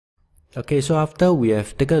Okay, so after we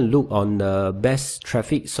have taken a look on the best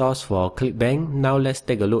traffic source for Clickbank, now let's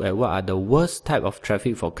take a look at what are the worst type of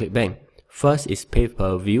traffic for Clickbank. First is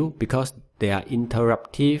pay-per-view, because they are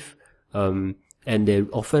interruptive and they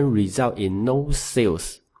often result in no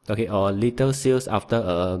sales, okay, or little sales after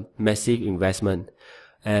a massive investment.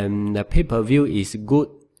 And the pay-per-view is good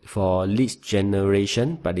for leads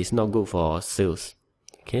generation, but it's not good for sales.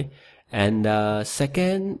 Okay, and the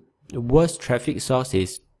second worst traffic source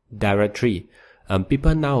is directory.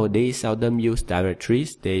 People nowadays seldom use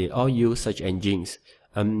directories, they all use search engines.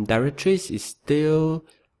 Directories is still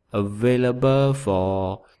available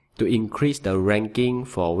to increase the ranking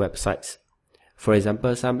for websites. For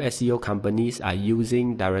example, some SEO companies are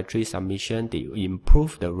using directory submission to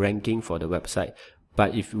improve the ranking for the website.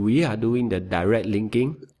 But if we are doing the direct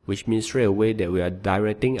linking, which means straight away that we are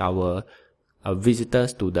directing our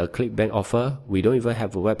visitors to the Clickbank offer, we don't even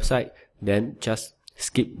have a website, then just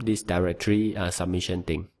skip this directory submission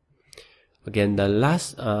thing. Again, the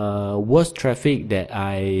last worst traffic that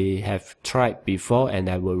I have tried before, and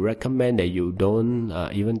I will recommend that you don't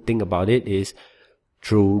even think about it, is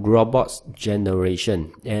through robots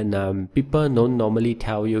generation. And people don't normally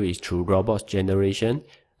tell you it's through robots generation.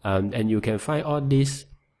 And you can find all this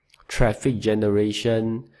traffic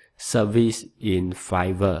generation service in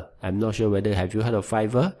Fiverr. I'm not sure whether have you heard of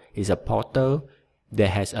Fiverr. It's a portal that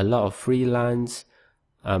has a lot of freelance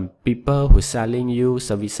people who selling you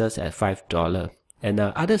services at $5. And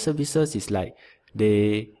other services is like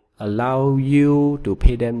they allow you to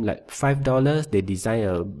pay them like $5. They design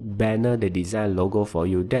a banner, they design a logo for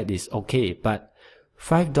you. That is okay. But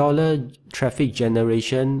 $5 traffic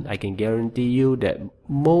generation, I can guarantee you that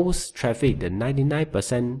most traffic, the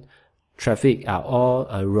 99% traffic, are all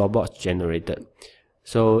robots generated.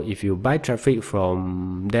 So if you buy traffic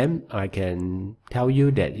from them, I can tell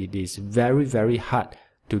you that it is very, very hard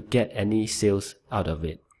to get any sales out of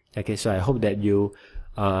it. Okay, so I hope that you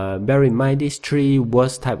bear in mind these three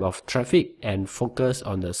worst type of traffic and focus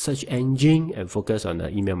on the search engine and focus on the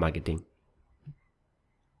email marketing.